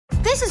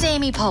This is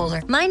Amy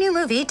Poehler. My new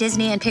movie,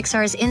 Disney and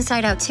Pixar's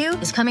Inside Out 2,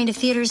 is coming to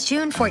theaters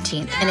June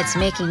 14th, and it's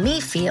making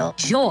me feel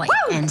joy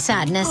and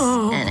sadness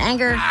and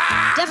anger,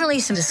 definitely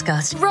some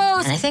disgust, and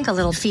I think a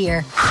little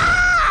fear.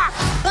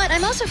 But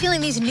I'm also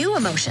feeling these new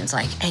emotions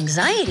like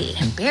anxiety,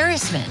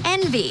 embarrassment,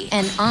 envy,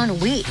 and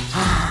ennui.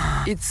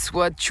 It's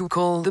what you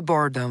call the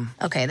boredom.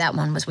 Okay, that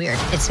one was weird.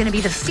 It's gonna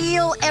be the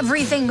feel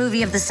everything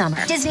movie of the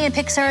summer. Disney and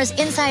Pixar's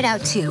Inside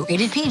Out 2,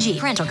 rated PG.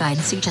 Parental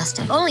guidance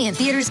suggested. Only in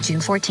theaters June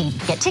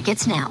 14th. Get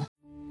tickets now.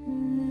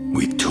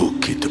 We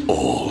took it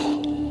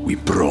all. We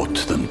brought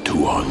them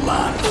to our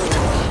land.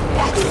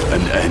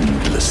 An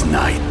endless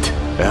night,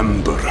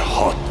 ember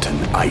hot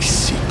and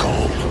icy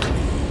cold.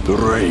 The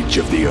rage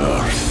of the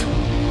earth.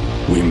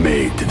 We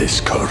made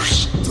this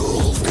curse.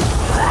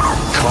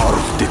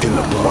 Carved it in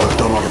the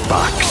blood on our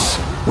backs.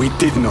 We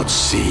did not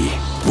see.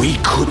 We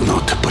could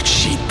not, but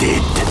she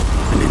did.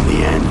 And in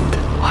the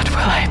end... What will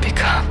I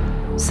become?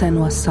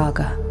 Senua's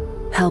Saga.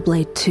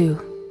 Hellblade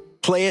 2.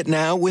 Play it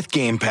now with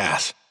Game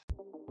Pass.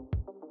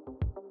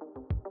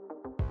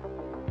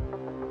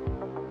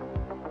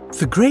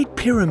 The Great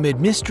Pyramid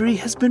mystery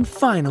has been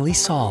finally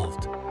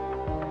solved.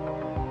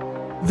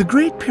 The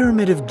Great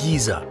Pyramid of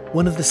Giza,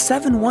 one of the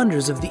 7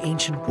 wonders of the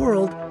ancient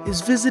world,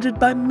 is visited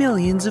by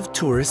millions of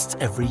tourists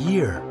every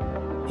year.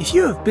 If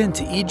you have been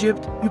to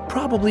Egypt, you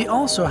probably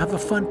also have a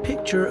fun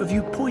picture of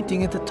you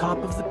pointing at the top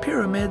of the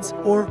pyramids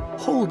or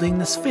holding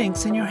the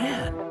Sphinx in your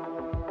hand.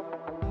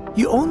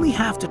 You only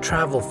have to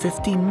travel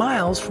 15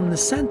 miles from the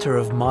center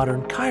of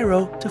modern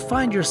Cairo to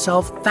find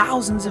yourself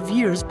thousands of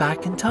years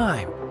back in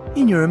time,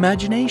 in your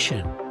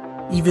imagination,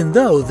 even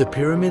though the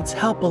pyramids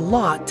help a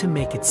lot to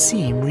make it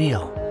seem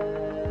real.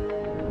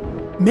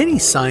 Many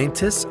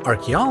scientists,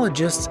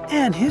 archaeologists,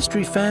 and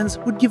history fans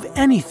would give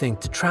anything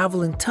to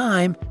travel in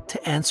time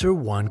to answer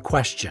one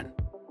question.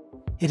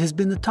 It has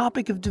been the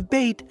topic of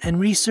debate and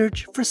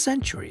research for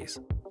centuries.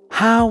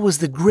 How was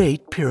the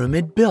Great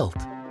Pyramid built?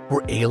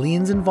 Were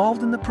aliens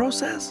involved in the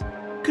process?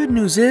 Good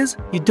news is,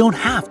 you don't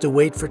have to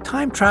wait for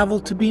time travel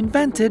to be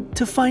invented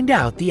to find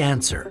out the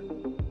answer.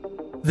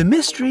 The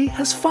mystery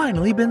has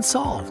finally been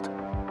solved.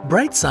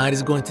 Brightside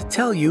is going to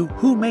tell you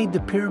who made the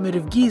Pyramid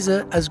of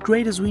Giza as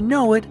great as we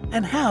know it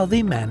and how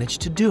they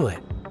managed to do it.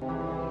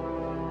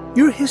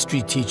 Your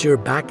history teacher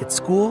back at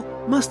school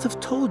must have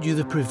told you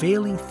the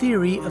prevailing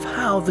theory of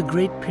how the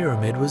Great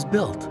Pyramid was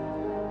built.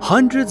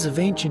 Hundreds of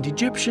ancient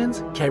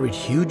Egyptians carried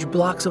huge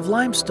blocks of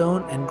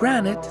limestone and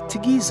granite to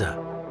Giza.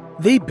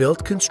 They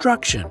built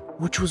construction,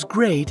 which was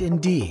great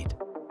indeed.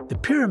 The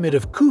Pyramid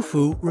of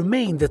Khufu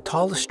remained the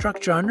tallest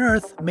structure on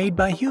Earth made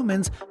by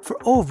humans for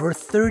over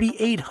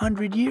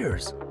 3,800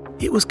 years.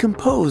 It was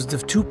composed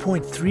of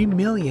 2.3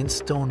 million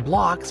stone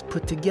blocks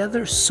put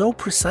together so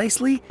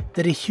precisely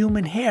that a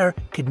human hair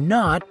could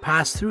not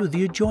pass through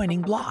the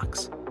adjoining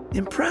blocks.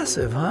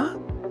 Impressive, huh?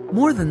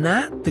 More than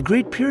that, the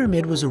Great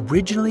Pyramid was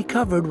originally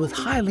covered with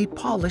highly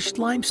polished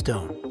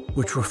limestone,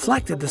 which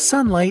reflected the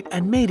sunlight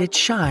and made it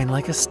shine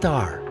like a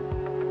star.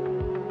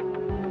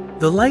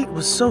 The light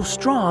was so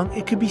strong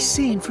it could be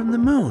seen from the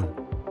moon.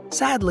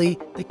 Sadly,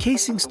 the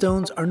casing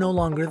stones are no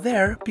longer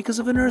there because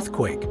of an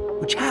earthquake,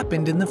 which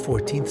happened in the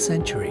 14th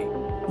century.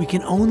 We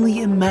can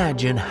only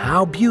imagine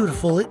how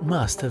beautiful it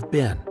must have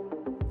been.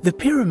 The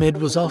pyramid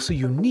was also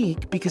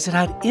unique because it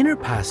had inner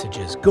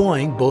passages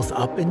going both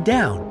up and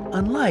down,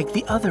 unlike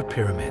the other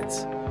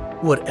pyramids.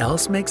 What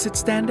else makes it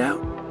stand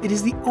out? It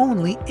is the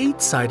only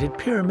 8-sided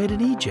pyramid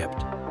in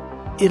Egypt.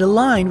 It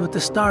aligned with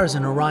the stars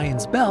in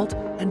Orion's belt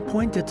and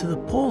pointed to the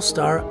pole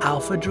star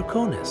Alpha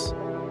Draconis.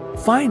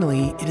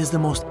 Finally, it is the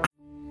most...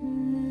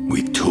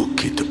 We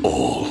took it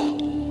all.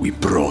 We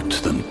brought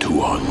them to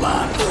our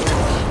land.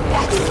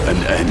 An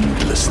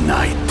endless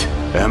night,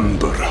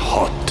 ember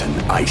hot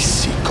and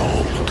icy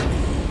cold.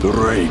 The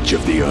rage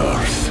of the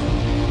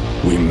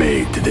earth. We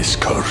made this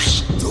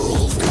curse.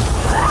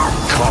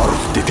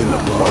 Carved it in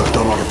the blood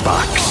on our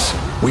backs.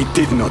 We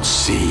did not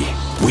see.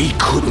 We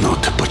could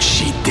not, but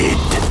she did.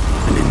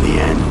 And in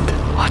the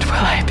end... What will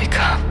I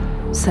become?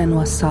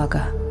 Senua's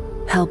Saga.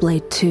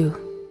 Hellblade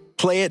 2.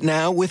 Play it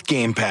now with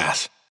Game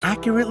Pass.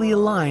 Accurately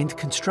aligned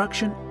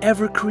construction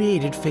ever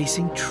created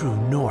facing true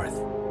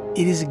north.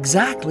 It is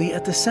exactly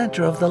at the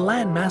center of the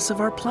landmass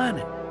of our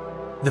planet.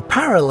 The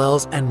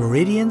parallels and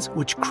meridians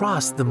which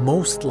cross the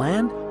most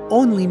land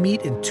only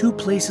meet in 2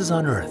 places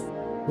on Earth.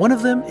 One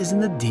of them is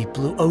in the deep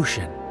blue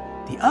ocean.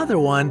 The other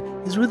one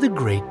is where the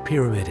Great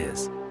Pyramid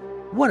is.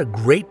 What a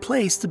great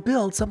place to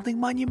build something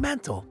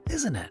monumental,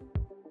 isn't it?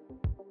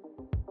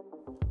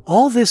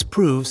 All this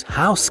proves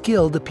how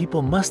skilled the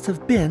people must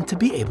have been to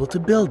be able to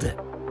build it.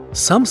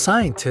 Some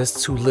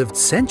scientists who lived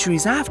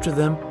centuries after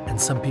them, and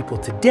some people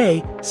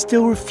today,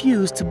 still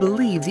refuse to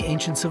believe the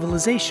ancient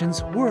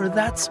civilizations were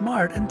that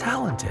smart and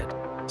talented.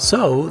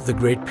 So, the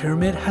Great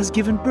Pyramid has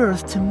given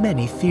birth to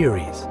many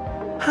theories.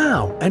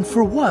 How and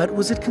for what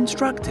was it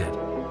constructed?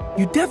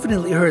 You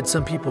definitely heard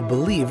some people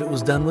believe it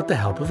was done with the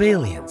help of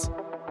aliens.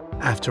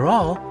 After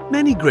all,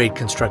 many great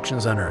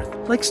constructions on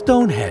Earth, like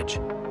Stonehenge,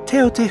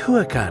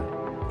 Teotihuacan,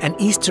 and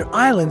Easter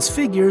Island's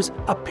figures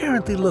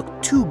apparently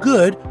looked too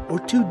good or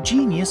too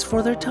genius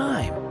for their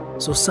time,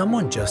 so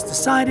someone just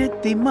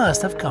decided they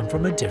must have come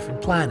from a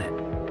different planet.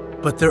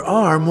 But there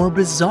are more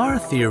bizarre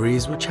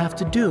theories which have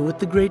to do with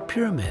the Great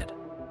Pyramid.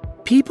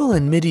 People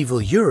in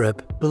medieval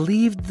Europe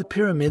believed the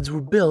pyramids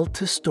were built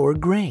to store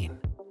grain.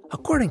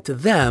 According to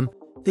them,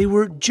 they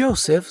were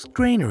Joseph's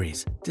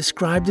granaries,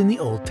 described in the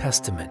Old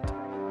Testament.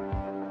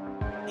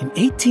 In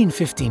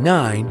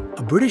 1859,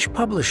 a British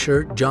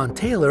publisher, John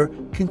Taylor,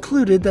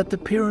 concluded that the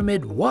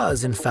pyramid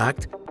was, in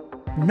fact,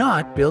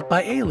 not built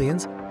by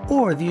aliens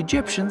or the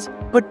Egyptians,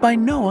 but by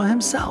Noah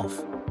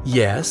himself.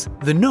 Yes,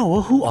 the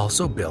Noah who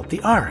also built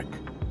the Ark.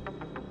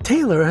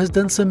 Taylor has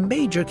done some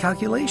major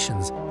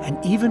calculations and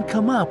even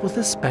come up with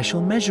a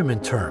special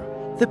measurement term,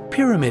 the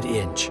pyramid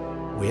inch,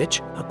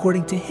 which,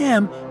 according to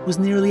him, was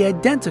nearly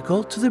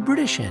identical to the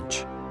British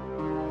inch.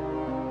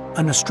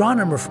 An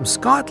astronomer from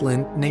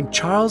Scotland named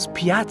Charles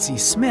Piazzi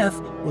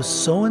Smith was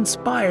so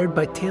inspired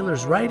by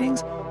Taylor's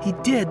writings, he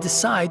did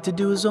decide to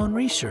do his own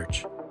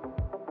research.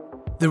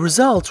 The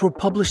results were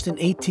published in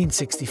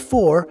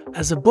 1864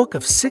 as a book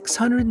of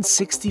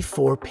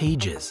 664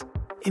 pages.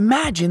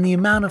 Imagine the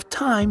amount of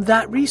time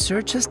that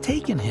research has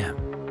taken him.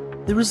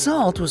 The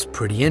result was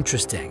pretty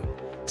interesting.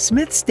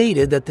 Smith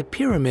stated that the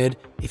pyramid,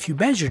 if you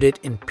measured it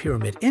in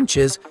pyramid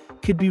inches,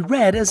 could be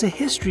read as a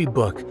history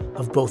book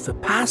of both the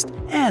past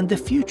and the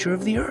future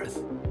of the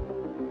Earth.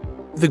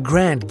 The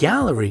Grand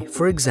Gallery,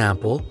 for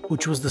example,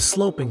 which was the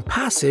sloping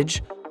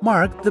passage,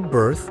 marked the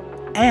birth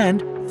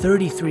and,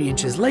 33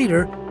 inches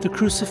later, the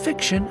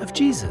crucifixion of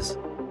Jesus.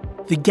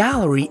 The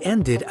gallery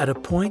ended at a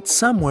point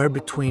somewhere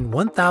between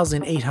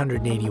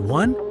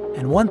 1,881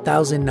 and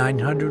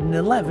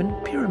 1,911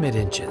 pyramid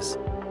inches.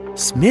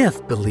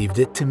 Smith believed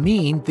it to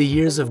mean the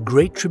years of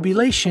Great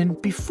Tribulation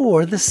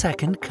before the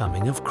second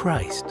coming of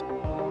Christ.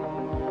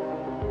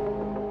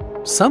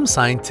 Some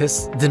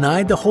scientists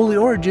denied the holy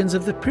origins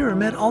of the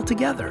pyramid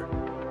altogether.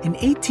 In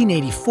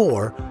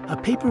 1884, a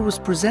paper was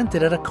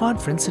presented at a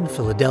conference in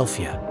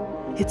Philadelphia.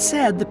 It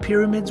said the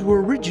pyramids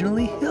were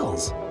originally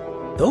hills.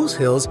 Those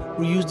hills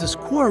were used as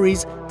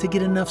quarries to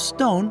get enough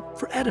stone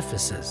for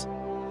edifices.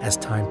 As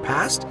time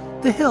passed,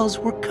 the hills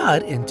were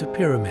cut into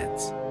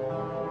pyramids.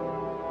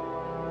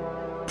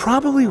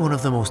 Probably one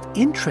of the most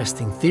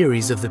interesting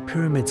theories of the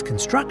pyramid's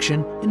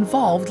construction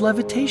involved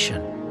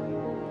levitation.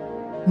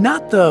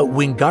 Not the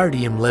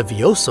Wingardium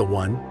Leviosa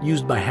one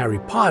used by Harry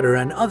Potter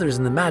and others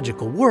in the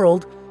magical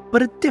world,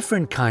 but a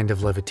different kind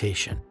of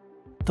levitation.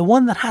 The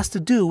one that has to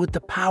do with the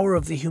power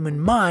of the human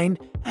mind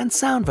and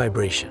sound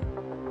vibration.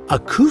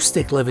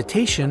 Acoustic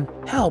levitation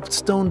helped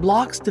stone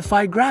blocks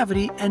defy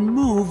gravity and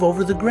move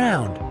over the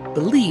ground,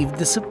 believed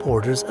the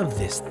supporters of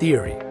this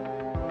theory.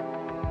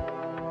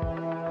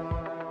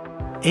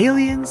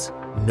 Aliens,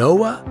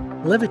 Noah,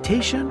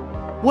 levitation,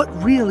 what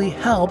really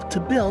helped to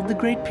build the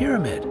Great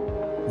Pyramid?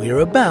 We are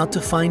about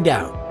to find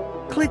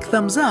out. Click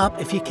thumbs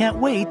up if you can't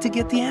wait to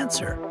get the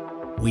answer.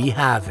 We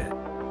have it.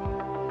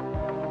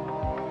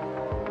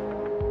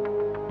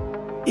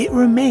 It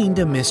remained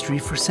a mystery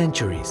for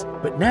centuries,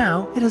 but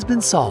now it has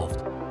been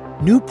solved.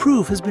 New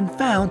proof has been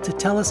found to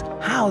tell us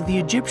how the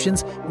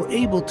Egyptians were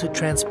able to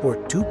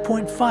transport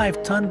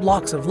 2.5-ton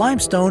blocks of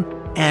limestone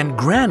and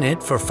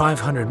granite for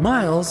 500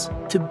 miles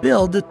to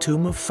build the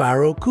tomb of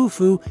Pharaoh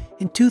Khufu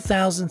in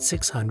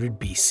 2600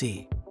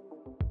 BC.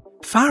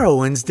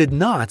 Pharaohs did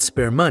not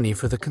spare money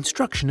for the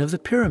construction of the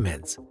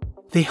pyramids.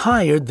 They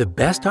hired the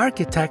best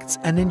architects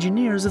and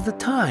engineers of the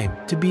time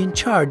to be in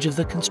charge of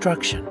the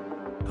construction.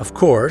 Of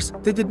course,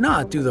 they did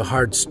not do the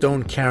hard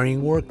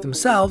stone-carrying work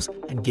themselves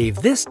and gave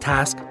this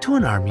task to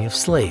an army of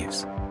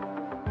slaves.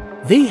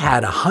 They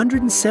had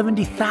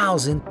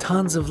 170,000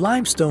 tons of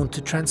limestone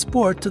to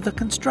transport to the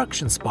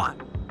construction spot.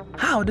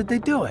 How did they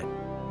do it?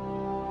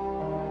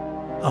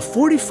 A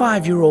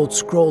 45-year-old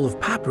scroll of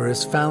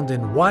papyrus found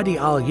in Wadi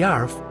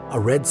al-Yarf, a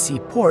Red Sea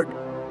port,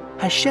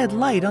 has shed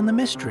light on the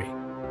mystery.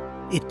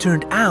 It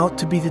turned out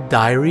to be the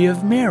Diary of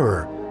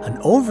Merer, an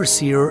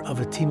overseer of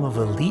a team of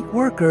elite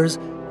workers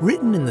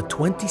written in the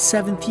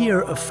 27th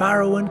year of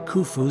Pharaoh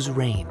Khufu's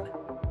reign.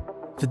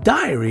 The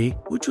diary,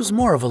 which was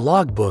more of a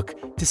logbook,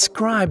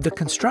 described the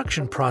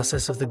construction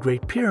process of the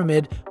Great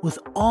Pyramid with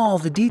all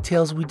the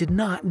details we did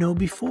not know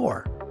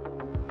before.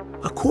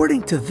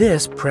 According to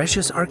this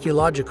precious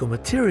archaeological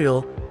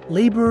material,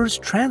 laborers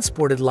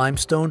transported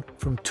limestone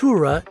from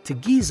Tura to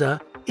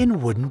Giza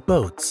in wooden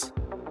boats.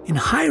 In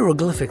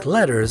hieroglyphic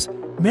letters,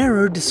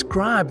 Merer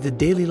described the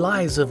daily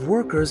lives of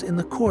workers in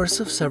the course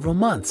of several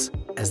months,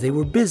 as they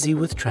were busy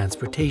with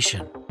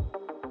transportation.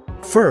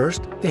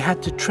 First, they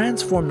had to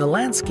transform the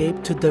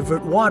landscape to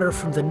divert water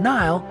from the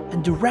Nile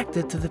and direct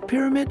it to the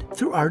pyramid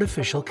through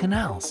artificial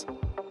canals.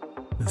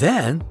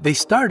 Then, they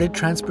started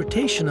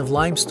transportation of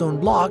limestone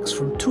blocks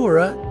from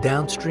Tura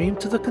downstream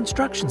to the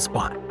construction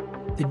spot.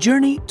 The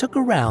journey took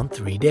around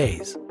 3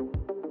 days.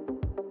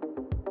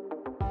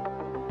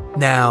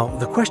 Now,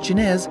 the question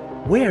is,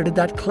 where did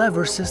that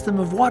clever system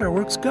of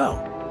waterworks go?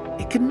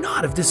 It could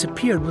not have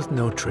disappeared with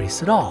no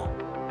trace at all.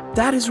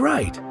 That is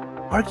right.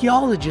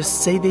 archaeologists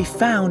say they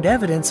found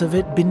evidence of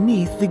it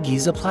beneath the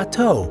Giza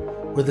Plateau,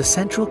 where the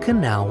Central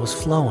Canal was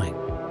flowing.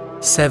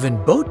 7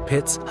 boat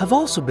pits have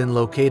also been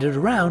located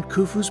around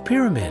Khufu's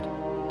pyramid,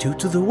 2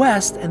 to the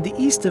west and the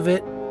east of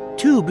it,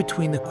 2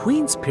 between the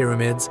Queen's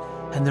pyramids,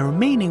 and the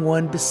remaining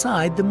one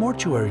beside the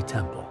mortuary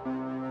temple.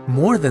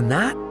 More than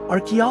that,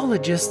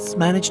 archaeologists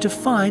managed to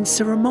find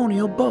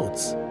ceremonial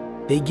boats.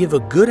 They give a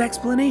good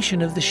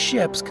explanation of the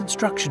ship's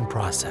construction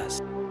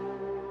process.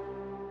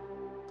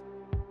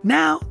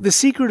 Now, the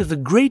secret of the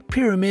Great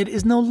Pyramid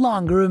is no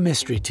longer a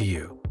mystery to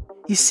you.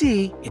 You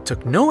see, it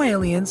took no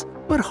aliens,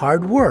 but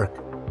hard work,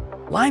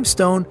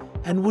 limestone,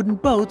 and wooden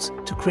boats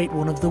to create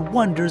one of the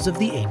wonders of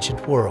the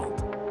ancient world.